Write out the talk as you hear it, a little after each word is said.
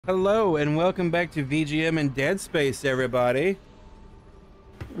Hello and welcome back to VGM and Dead Space, everybody.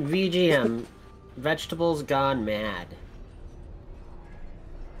 VGM, vegetables gone mad.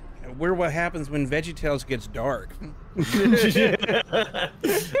 We're what happens when VeggieTales gets dark.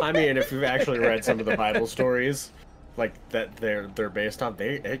 I mean, if you've actually read some of the Bible stories, like that they're based on,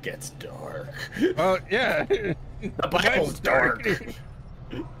 it gets dark. Oh yeah, The Bible's dark.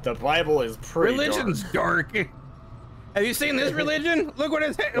 The Bible is pretty Religion's dark. Have you seen this religion? Look what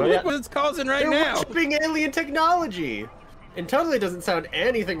it's yeah. what it's causing right They're now. worshiping alien technology. It totally doesn't sound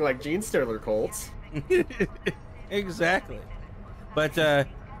anything like Gene Sterler cults. Exactly. But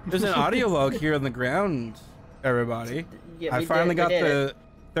there's an audio log here on the ground, everybody. Yeah, I finally got the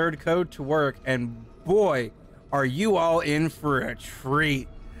third code to work, and boy, are you all in for a treat.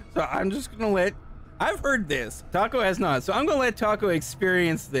 So I'm just gonna let, I've heard this, Taco has not, so I'm gonna let Taco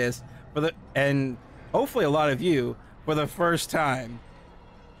experience this and hopefully a lot of you, for the first time.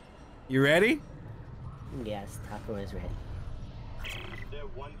 You ready? Yes, Taco is ready. There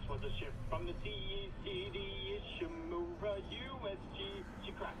once was a ship from the CECD, Ishimura USG.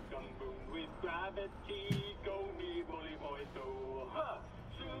 She cracked on boom with gravity. Go me, bully boy, so huh.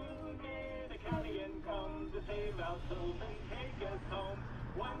 Soon may the Kellion come to save our souls and take us home.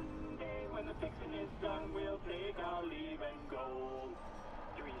 One day when the fixing is done, we'll take our leave and go.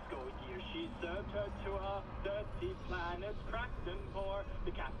 3 years she served her tour. 30 planets cracked and poor.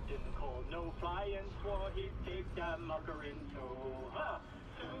 The captain called no fly and swore he'd take that mucker in tow. Huh.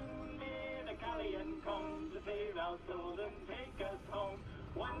 Soon may the Kellion come to save our souls and take us home.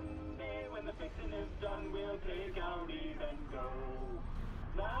 One day when the fixing is done, we'll take our leave and go.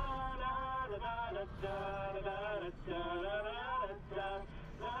 La da da da da da da da da da da da.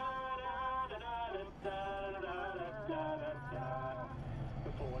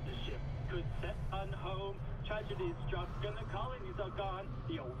 Before the ship could set on home, tragedy struck and the colonies are gone.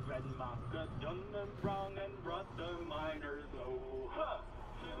 The old red marker done them wrong and brought the miners low. Huh.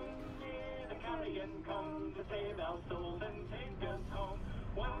 Soon may the Kellion come to save our souls and take us home.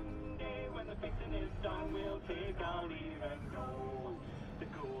 One day when the fixing is done, we'll take our leave and go. The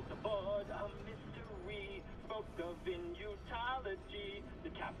ghouls aboard a mystery spoke of immutology. The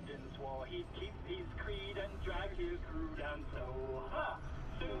captain swore he'd keep his creed and drag his crew down so. Huh.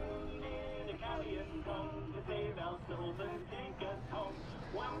 Soon may the Kellion come to save our souls and take us home.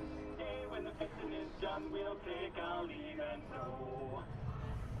 One day when the fixing is done, we'll take our leave and go.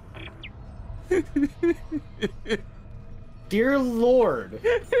 Dear Lord.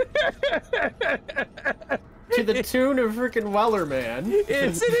 To the tune of freaking Wellerman.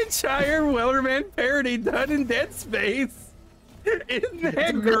 It's an entire Wellerman parody done in Dead Space. Isn't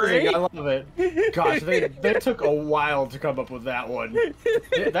that great? I love it. Gosh, they took a while to come up with that one.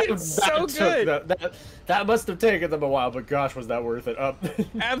 That must have taken them a while, but gosh, was that worth it?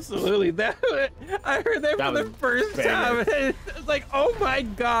 Absolutely. I heard that for the first time. It's like, oh my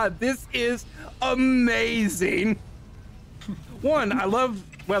god, this is amazing. One, I love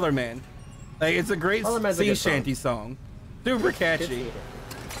Wellerman. Like, it's a great sea shanty song. Super catchy.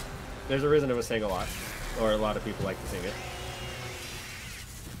 There's a reason it was sang a lot, or a lot of people like to sing it.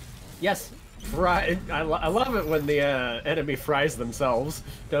 Yes, fry. I love it when the enemy fries themselves,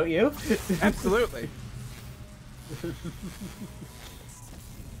 don't you? Absolutely.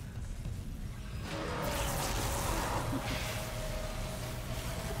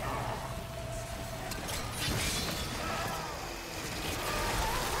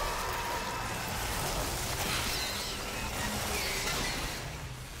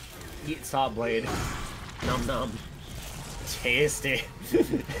 Eat saw blade. Nom nom. Tasty.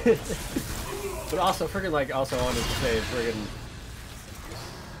 But also, freaking, like, also wanted to say, friggin'.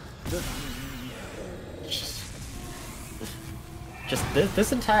 Just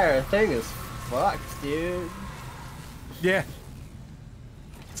this entire thing is fucked, dude. Yeah.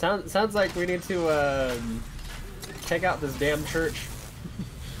 Sounds like we need to check out this damn church.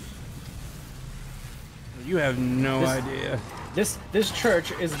 You have no idea. This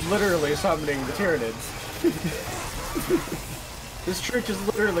church is literally summoning the Tyranids. This church is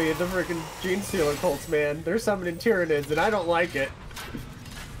literally the freaking Gene Stealer cults, man. They're summoning Tyranids, and I don't like it.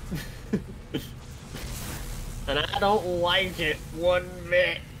 And I don't like it one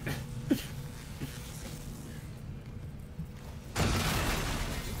bit.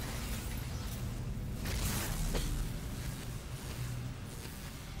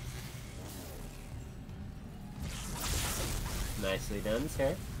 Nicely done,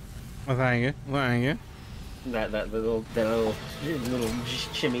 sir. Well, thank you. Thank you. That little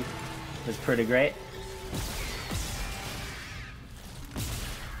shimmy is pretty great.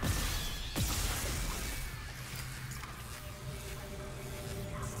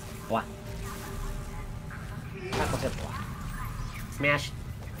 Blah. Taco said blah. Smash.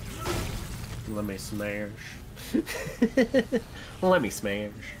 Let me smash. Let me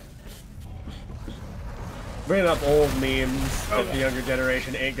smash. Bringing up old memes that the younger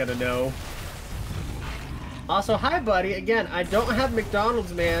generation ain't gonna know. Also, hi buddy, again, I don't have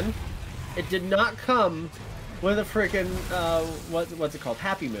McDonald's, man. It did not come with a freaking, what's it called?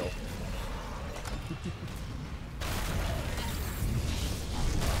 Happy Meal.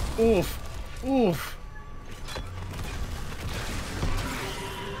 Oof. Oof.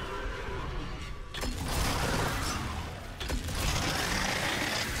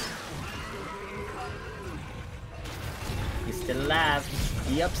 He's still alive.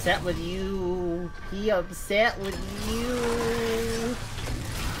 He upset with you. He upset with you.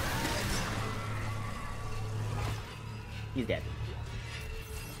 He's dead.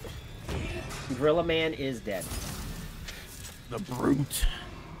 Gorilla Man is dead. The brute.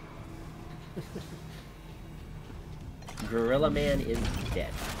 Gorilla Man is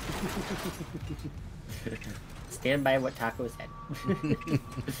dead. Stand by what Taco said.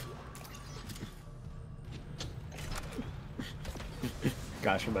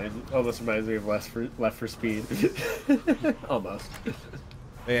 Gosh, almost reminds me of Left for Speed. Almost.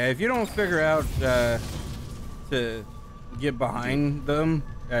 Yeah, if you don't figure out to get behind them,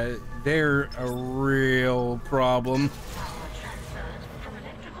 they're a real problem.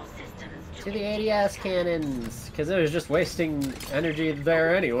 To the ADS cannons, because it was just wasting energy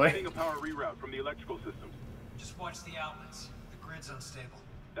there anyway. Getting a power reroute from the electrical systems. Just watch the outlets. The grid's unstable.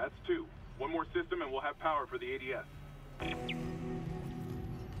 That's 2. One more system and we'll have power for the ADS.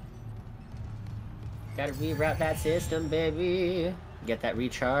 Gotta reroute that system, baby. Get that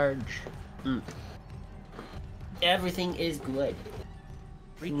recharge. Everything is good.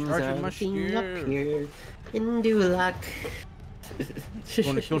 Recharging my Things up shield. here in Dulac.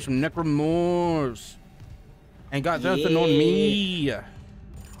 Gonna kill some necromorphs. Ain't got nothing on me.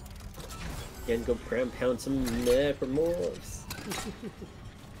 Then go pound some necromorphs.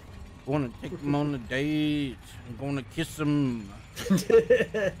 Wanna take them on a date. I'm gonna kiss them.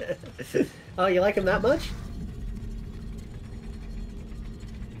 Oh, you like him that much?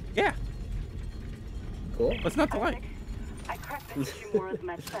 Yeah, Cool. what's not to like? I cracked the Ishimura's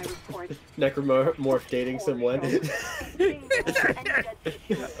Metsai report. Necromorph dating someone. We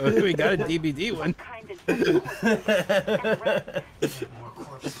got a DVD one. More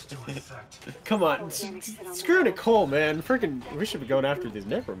corpses to infect. Come on, screw Nicole, man. Freaking, we should be going after these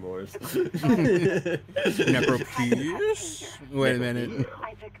necromorphs. Necropiece? Wait a minute.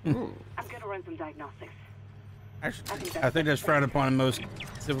 Isaac, I'm gonna run some diagnostics. Actually, I think that's frowned upon in most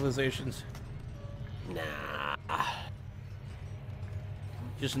civilizations. Nah.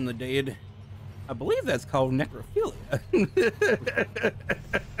 Just in the dead. I believe that's called necrophilia.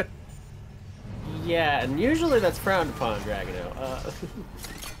 Yeah, and usually that's frowned upon, Dragano.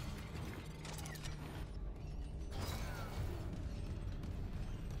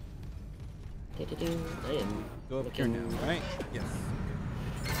 I am Go up here now, right? Yes.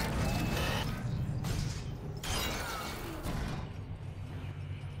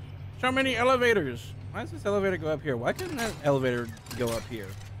 So many elevators. Why does this elevator go up here? Why couldn't that elevator go up here?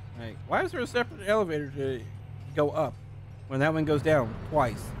 Like, why is there a separate elevator to go up when that one goes down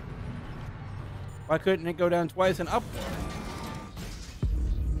twice? Why couldn't it go down twice and up?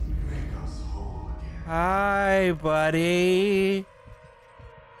 Hi, buddy.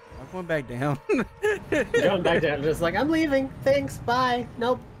 I'm going back down. Going back down, just like, I'm leaving. Thanks, bye.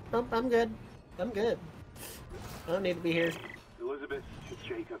 Nope, I'm good. I'm good. I don't need to be here. Elizabeth, it's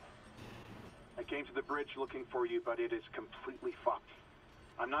Jacob. I came to the bridge looking for you, but it is completely fucked.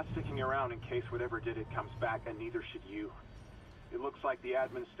 I'm not sticking around in case whatever did it comes back, and neither should you. It looks like the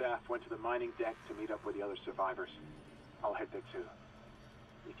admin staff went to the mining deck to meet up with the other survivors. I'll head there too.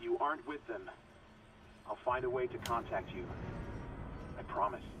 If you aren't with them, I'll find a way to contact you. I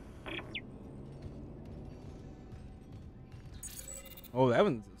promise. Oh, that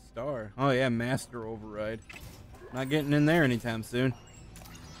one's a star. Oh yeah, master override. Not getting in there anytime soon.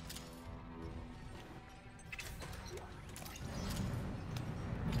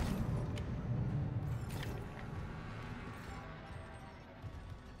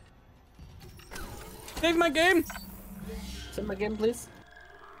 Save my game! Send my game, please.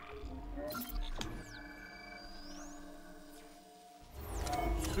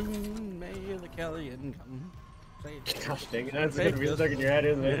 Soon may the Kellion come. Save Gosh dang it, that's gonna be stuck in your head,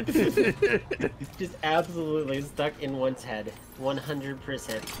 isn't it? Just absolutely stuck in one's head.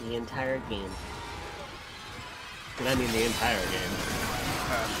 100% the entire game. And I mean the entire game.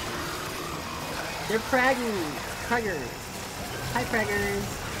 They're praggers. Hi, praggers.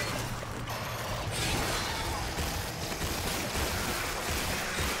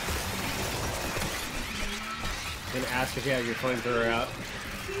 ask if you have your flamethrower out.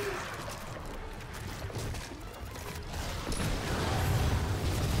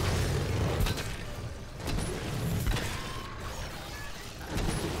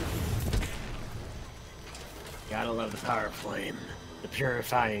 Gotta love the power of flame. The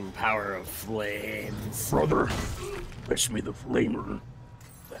purifying power of flames. Brother, fetch me the flamer.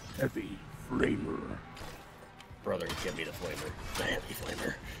 The heavy flamer. Brother, give me the flamer. The heavy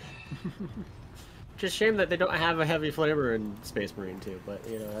flamer. Just shame that they don't have a heavy flamer in Space Marine 2, but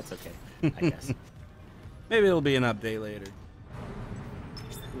you know, that's okay, I guess. Maybe it'll be an update later.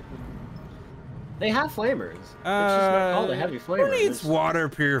 They have flamers. It's just not called a heavy flamer. Who needs water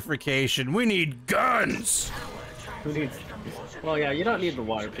purification? We need guns! Who needs... Well, yeah, you don't need the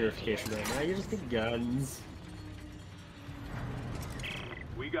water purification right now. You just need guns.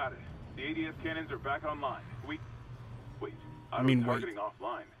 We got it. The ADS cannons are back online. Wait. I mean, targeting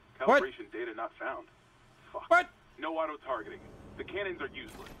offline. What? Calibration data not found. Fuck. What? No auto-targeting. The cannons are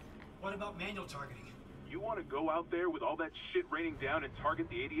useless. What about manual targeting? You want to go out there with all that shit raining down and target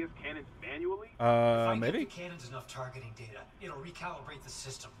the ADS cannons manually? If I Maybe? give the cannons enough targeting data, it'll recalibrate the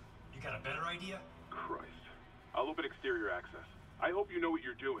system. You got a better idea? Christ. I'll open exterior access. I hope you know what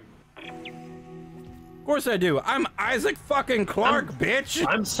you're doing. Of course I do. I'm Isaac fucking Clarke, bitch!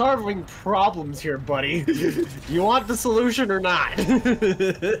 I'm solving problems here, buddy. You want the solution or not?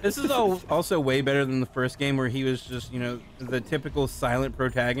 This is also way better than the first game where he was just, you know, the typical silent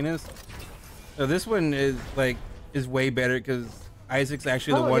protagonist. So this one is way better because Isaac's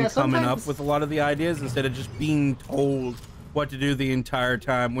actually the one coming up with a lot of the ideas instead of just being told what to do the entire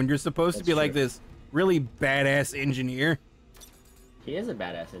time when you're supposed to be like this really badass engineer. He is a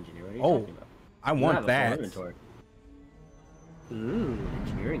badass engineer. What are you talking about? I want that. Ooh,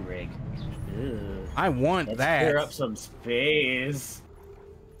 engineering rig. Ooh. I want Let's that. clear up some space.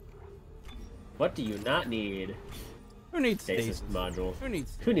 What do you not need? Who needs Stasis stasis? modules.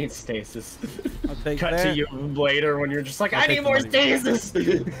 Who needs stasis? I'll take Cut that. to you later when you're just like, I take need the more money. stasis!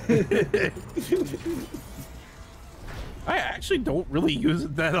 I actually don't really use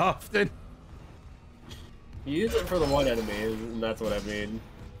it that often. You use it for the one enemy, and that's what I mean.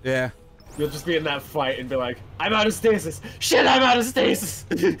 Yeah. You'll just be in that fight and be like, I'm out of stasis! Shit, I'm out of stasis!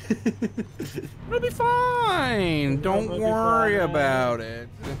 It'll be fine. Don't It'll be worry fine. about it.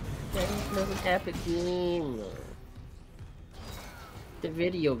 epic game. The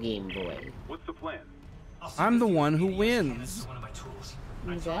video game boy. What's the plan? I'll see I'm if the you one can who use cannons wins. as one of my tools.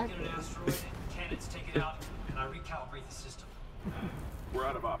 I Exactly. target an asteroid, cannons take it out, and I recalibrate the system. We're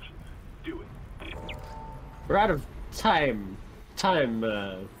out of options. Do it. We're out of time.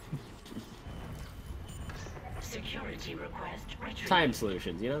 Security request retrieved. Time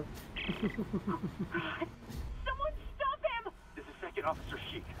solutions, you know? Someone stop him! This is Second Officer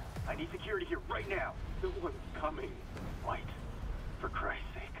Sheik. I need security here right now. No one's coming. Wait. For Christ's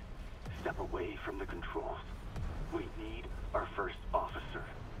sake. Step away from the controls. We need our first officer.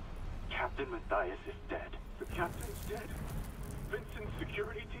 Captain Matthias is dead. The captain's dead. Vincent's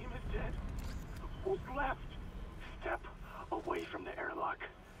security team is dead. Who's left? Step away from the airlock.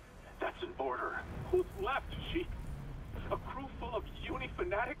 That's an order. Who's left, Sheik? A crew full of uni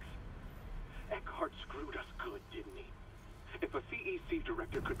fanatics? Eckhart screwed us good, didn't he? If a CEC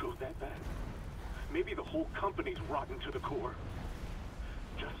director could go that bad, maybe the whole company's rotten to the core.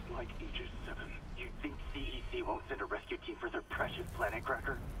 Just like Aegis 7. You think CEC won't send a rescue team for their precious planet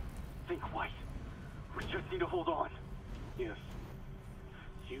cracker? Think twice. We just need to hold on. Yes.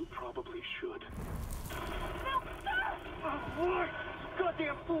 You probably should. No, stop! Oh, Lord!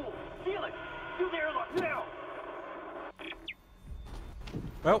 Goddamn fool! Steal it! Do the airlock now!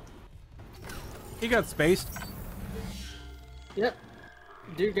 Well, he got spaced. Yep.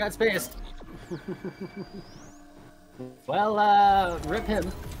 Dude got spaced. Well, rip him.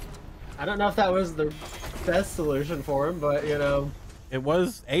 I don't know if that was the best solution for him, but, you know, It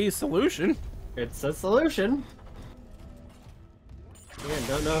was a solution. it's a solution. Yeah,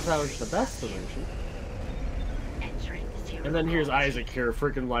 don't know if that was the best solution. Entering zero. And then here's Isaac here,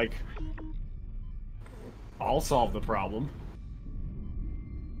 freaking like, I'll solve the problem.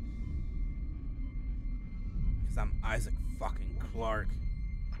 Because I'm Isaac fucking Clarke.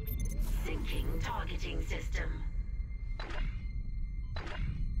 Syncing targeting system.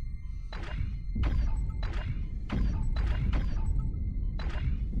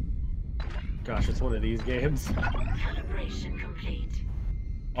 Gosh, it's one of these games. Calibration complete.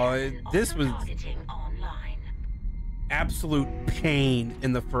 This was Targeting online. absolute pain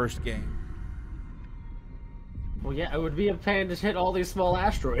in the first game. Well, yeah, it would be a pain to hit all these small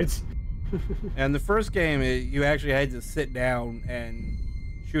asteroids. And the first game, you actually had to sit down and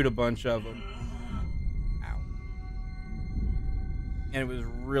shoot a bunch of them. Ow. and it was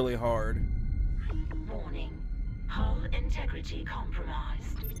really hard. Warning. Hull integrity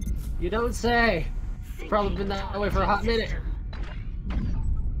compromised. You don't say. Probably been that way for a hot minute. System.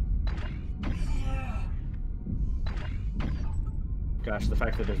 Gosh, the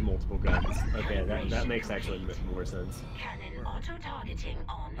fact that there's multiple guns. Okay, that makes actually more sense. Cannon auto-targeting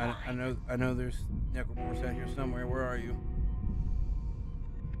online. I know there's necromorphs out here somewhere. Where are you?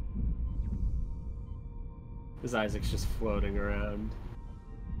 This Isaac's just floating around.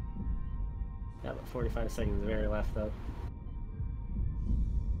 Got about 45 seconds of air left though.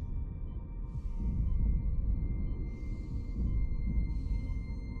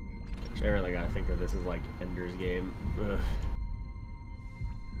 I really gotta think of this as like Ender's Game. Ugh.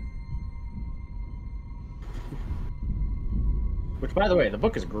 Which, by the way, the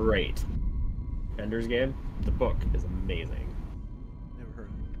book is great. Ender's Game, the book is amazing. Never heard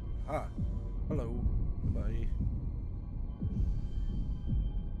of it. Ah, hello, buddy.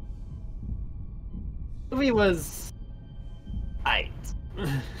 The movie was... aight.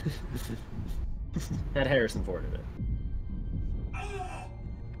 Had Harrison Ford in it.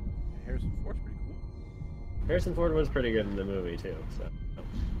 Harrison Ford's pretty cool. Harrison Ford was pretty good in the movie, too, so...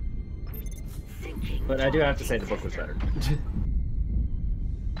 Syncing But I do have to say the book was system. better.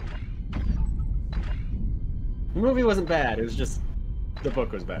 The movie wasn't bad, it was just... the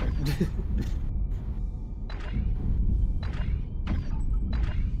book was better.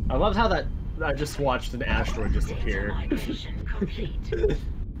 I loved how that... I just watched an asteroid just appear. Data migration complete.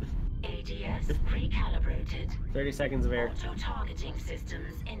 ADS recalibrated. 30 seconds of air, Auto-targeting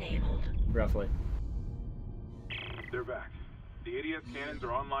systems enabled. roughly. They're back. The ADS cannons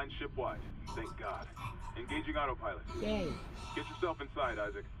are online ship-wide. Thank God. Engaging autopilot. Yay. Get yourself inside,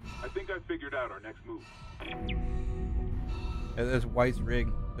 Isaac. I think I've figured out our next move. Yeah, that's White's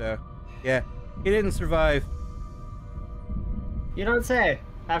rig. Yeah, he didn't survive. You don't say!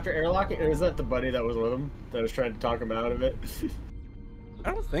 After airlocking, or is that the buddy that was with him? That was trying to talk him out of it?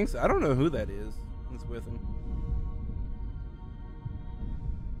 I don't think so. I don't know who that is that's with him.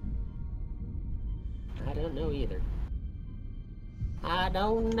 I don't know either. I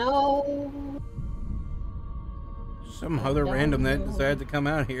don't know. Some other random that decided to come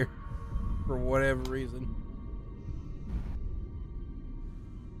out here for whatever reason.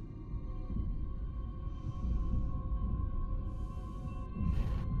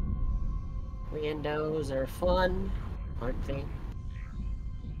 Windows are fun, aren't they?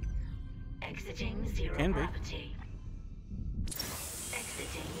 Exiting zero Can be. gravity.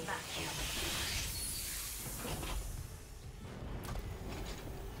 Exiting vacuum.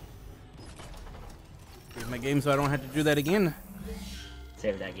 Here's my game so I don't have to do that again.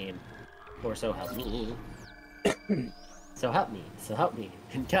 Save that game. Or so help me. So help me. So help me.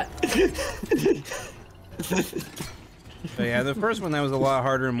 And cut. So yeah, the first one that was a lot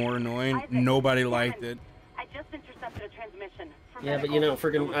harder and more annoying. Isaac, Nobody liked it. I just intercepted a transmission. From Yeah, but you know,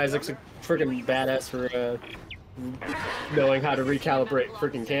 friggin' Isaac's a friggin' badass for, knowing how to recalibrate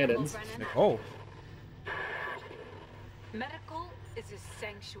friggin' cannons. Nicole. Medical is a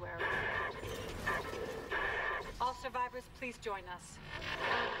sanctuary. All survivors, please join us.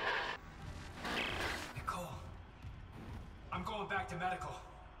 Nicole, I'm going back to medical.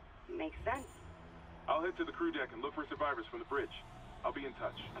 Makes sense. I'll head to the crew deck and look for survivors from the bridge. I'll be in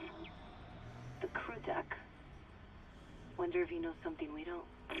touch. The crew deck. Wonder if he knows something we don't.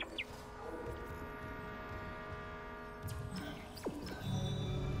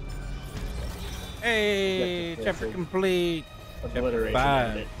 Hey, Yep, chapter yep. complete. Obliteration.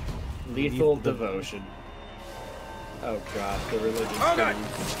 Five. It. Lethal devotion. Oh gosh, the religion's Oh, God.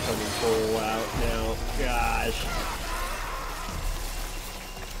 coming full out now. Gosh.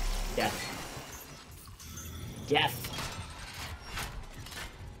 Death. Death.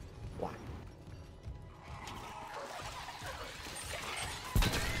 What?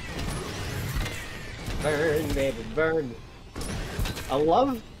 Burn, baby, burn.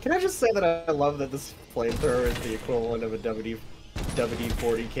 Can I just say that I love that this flamethrower is the equivalent of a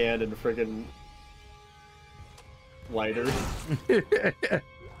WD-40 can and friggin' lighter.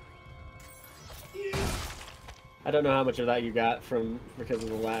 I don't know how much of that you got because of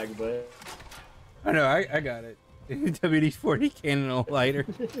the lag, but I know, I got it. WD-40 cannon lighter.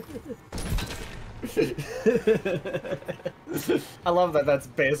 I love that that's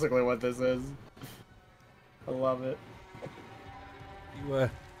basically what this is. I love it. You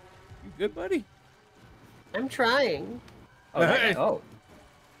good, buddy? I'm trying. Oh, oh.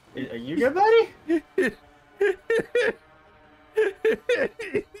 Are you good, buddy?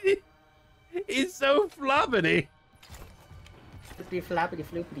 He's so floppity. flippity floppity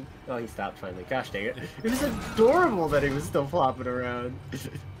floopity. Oh, he stopped finally. Gosh dang it. It was adorable that he was still flopping around.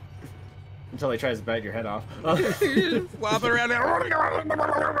 Until he tries to bite your head off. Flopping around there.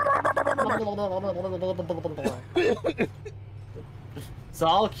 It's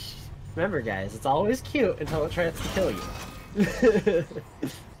all... Remember, guys, it's always cute until it tries to kill you.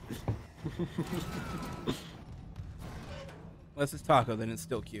 Unless it's Taco, then it's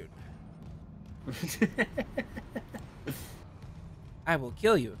still cute. I will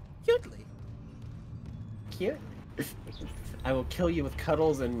kill you. Cutely. Cute? I will kill you with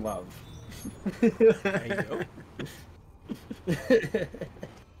cuddles and love. There you go.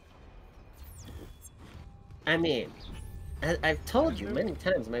 I mean, I've told you many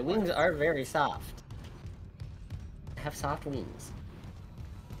times, my wings are very soft. I have soft wings.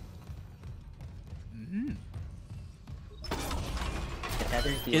 Mm. The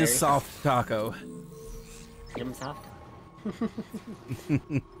feathers be very Is soft Taco. I'm soft.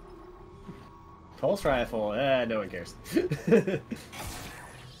 Pulse rifle, no one cares.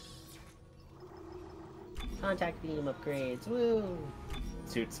 Contact beam upgrades, woo!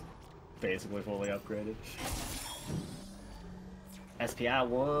 Suit's basically fully upgraded. SPI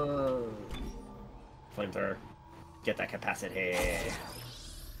 1. Flamethrower. Get that capacity.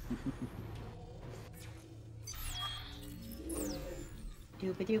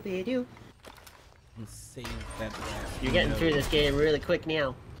 Doopy doopy doo. Save that blast. You're getting through this game really quick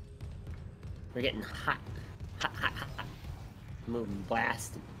now. We're getting hot. Hot, hot, hot, hot. Moving,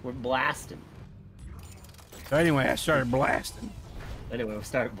 blasting. We're blasting. So anyway, I started blasting. Anyway, we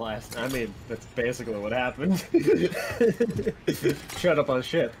started blasting. I mean, that's basically what happened. Shut up on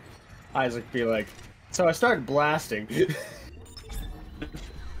shit. Isaac be like, so I started blasting.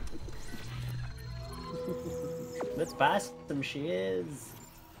 Let's buy some shiz.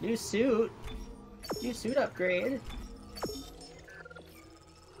 New suit. New suit upgrade.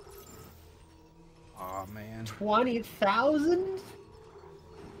 Oh man. 20,000?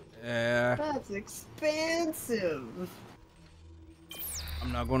 Yeah. That's expensive.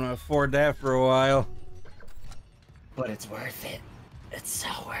 I'm not going to afford that for a while. But it's worth it. It's so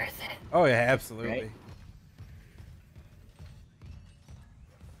worth it. Oh yeah, absolutely. Right?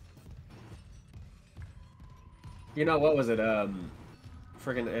 You know, what was it?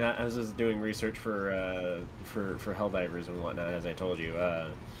 Friggin', and I was just doing research for Helldivers and whatnot, as I told you.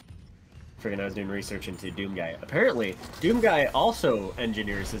 Friggin', I was doing research into Doom Guy. Apparently, Doom Guy also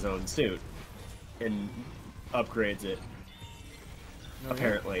engineers his own suit and upgrades it. Okay.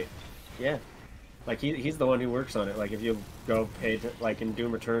 Apparently, yeah. Like he's the one who works on it. Like if you go pay, like in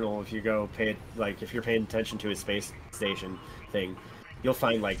Doom Eternal, if you go pay, like if you're paying attention to his space station thing, you'll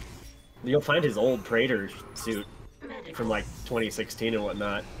find his old Praetor suit from like 2016 and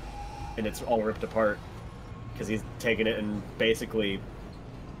whatnot, and it's all ripped apart because he's taken it and basically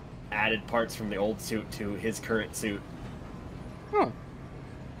added parts from the old suit to his current suit. Huh.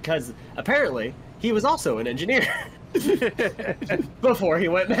 Because apparently he was also an engineer before he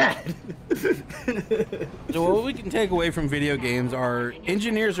went mad. So what we can take away from video games are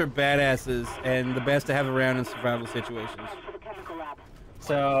engineers are badasses and the best to have around in survival situations.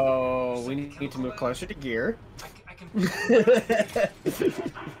 So we need to move closer to gear.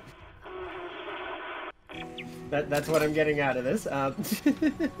 That's what I'm getting out of this.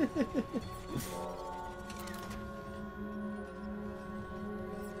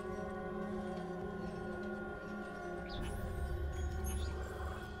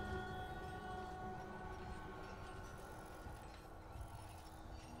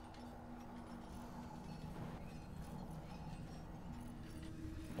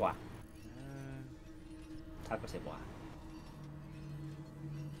 Bois. Taco say bois.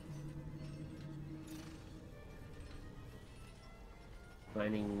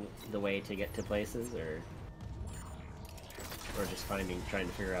 Finding the way to get to places, or just trying to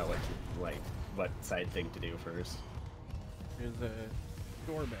figure out what side thing to do first. There's a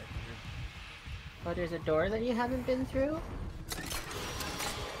door back here. Oh, there's a door that you haven't been through?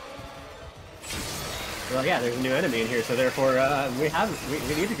 Well, yeah, there's a new enemy in here, so therefore, we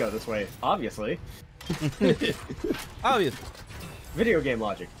need to go this way, obviously. Obviously. Video game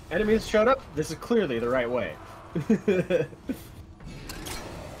logic. Enemies showed up, this is clearly the right way.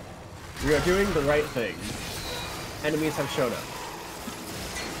 We are doing the right thing. Enemies have showed up.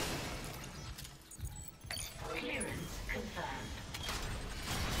 Clearance confirmed.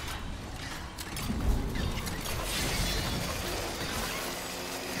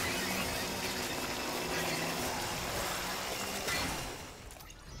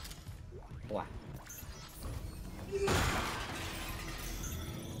 Blah.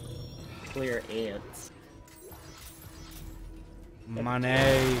 Clear ants.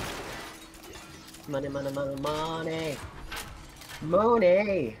 Money. Money, money, money, money.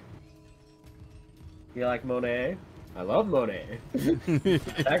 Monet. You like Monet? I love Monet. In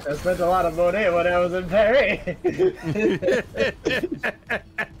fact, I spent a lot of Monet when I was in Paris.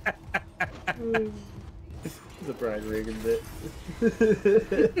 It's a Brian Regan bit.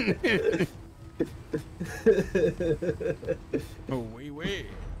 Oh, wait. Wait.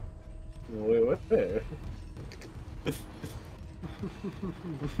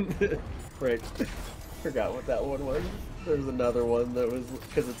 Frick. Forgot what that one was. There's another one that was,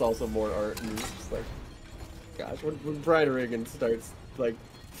 because it's also more art, and it's just like, gosh, when Brian Regan starts, like,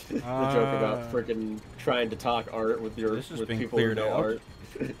 the joke about frickin' trying to talk art with your with people who know art.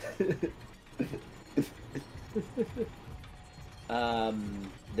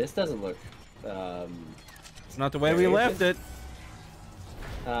 This doesn't look, It's not the way we left it.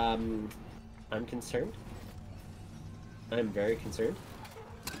 I'm concerned. I'm very concerned.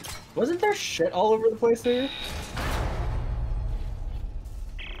 Wasn't there shit all over the place there?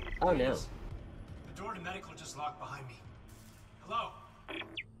 Oh no. The door to medical just locked behind me. Hello?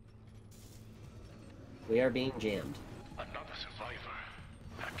 We are being jammed. Another survivor.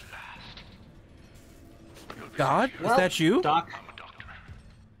 At last. God? Is that you? Doc, I'm a doctor.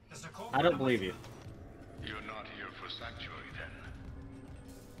 Is Nicole I don't believe you. You're not here for sanctuary then.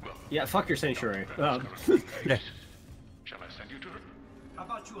 Well, Yeah, fuck your sanctuary. yeah. Shall I send you to her? How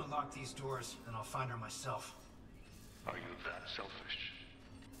about you unlock these doors and I'll find her myself? Are you that selfish?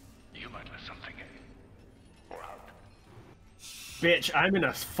 You might let something in. Or out. Bitch, I'm in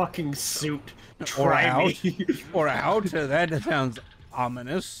a fucking suit. Or Try out. me. Or out. That sounds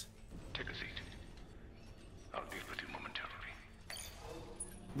ominous. Take a seat. I'll deal with you momentarily.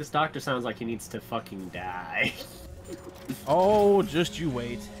 This doctor sounds like he needs to fucking die. Oh, just you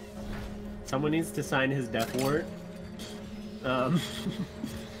wait. Someone needs to sign his death warrant. You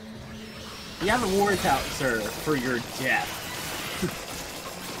have a warrant out, sir, for your death.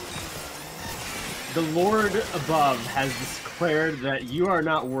 The Lord above has declared that you are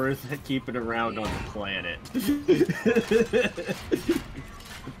not worth keeping around on the planet.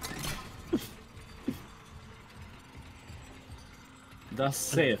 Thus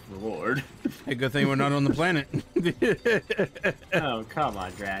saith the Lord. Hey, good thing we're not on the planet. Oh, come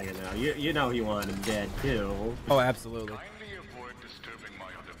on, Dragon. You know you want him dead, too. Oh, absolutely. Kindly avoid disturbing my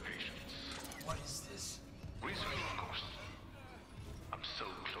other patients. What is this? Research, of course. I'm so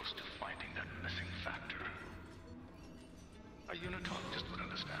close to finding that missing factor. A unitologist would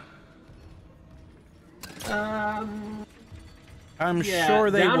understand. I'm Yeah, sure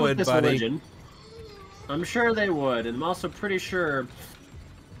they down with would, this buddy. religion. I'm sure they would, and I'm also pretty sure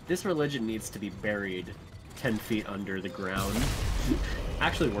this religion needs to be buried 10 feet under the ground.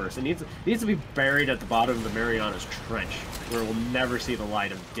 Actually, worse, it needs to be buried at the bottom of the Marianas Trench, where it will never see the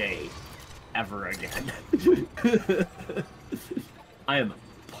light of day ever again. I am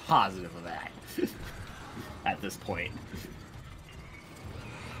positive of that at this point.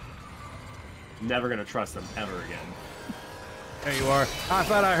 Never gonna trust them ever again. There you are. I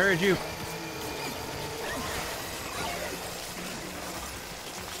thought I heard you.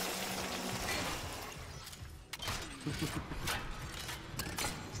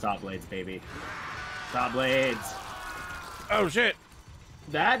 Saw blades, baby. Saw blades. Oh shit.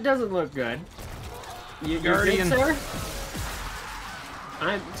 That doesn't look good. You're Guardian. good, sir?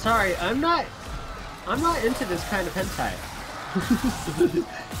 I'm sorry. I'm not into this kind of hentai.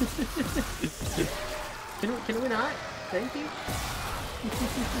 Can we not? Thank you.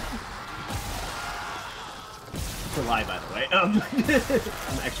 It's a lie, by the way. I'm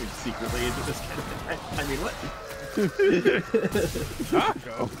actually secretly into this kind of hentai. I mean, what?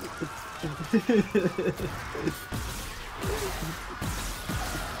 Taco.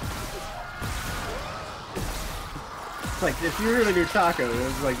 It's like, if you're gonna do taco,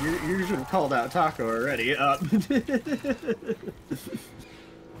 it's like, you should have called out taco already.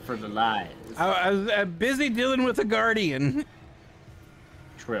 For the lies. I was busy dealing with a guardian.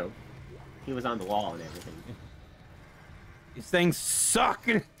 True. He was on the wall and everything. These things suck.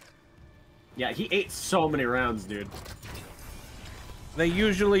 Yeah, he ate so many rounds, dude. They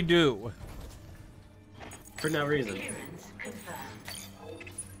usually do. For no reason. Clearance confirmed.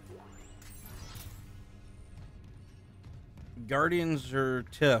 Guardians are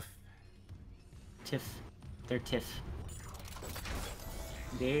tiff. Tiff. They're tiff.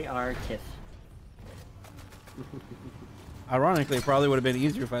 They are tiff. Ironically, it probably would have been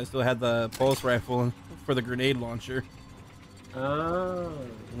easier if I still had the pulse rifle for the grenade launcher. Oh.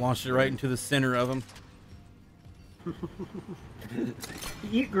 Launched it right into the center of him.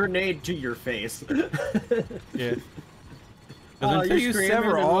 Eat grenade to your face. Yeah. Because until you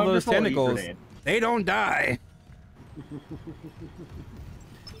sever all those tentacles, grenade. they don't die.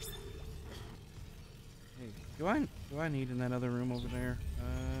 Hey, do I need in that other room over there?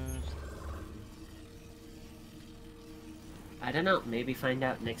 I don't know. Maybe find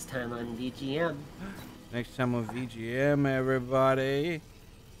out next time on VGM. Next time on VGM, everybody.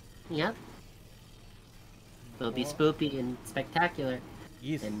 Yep. It'll be spoopy and spectacular.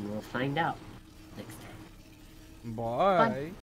 Yes. And we'll find out next time. Bye. Bye.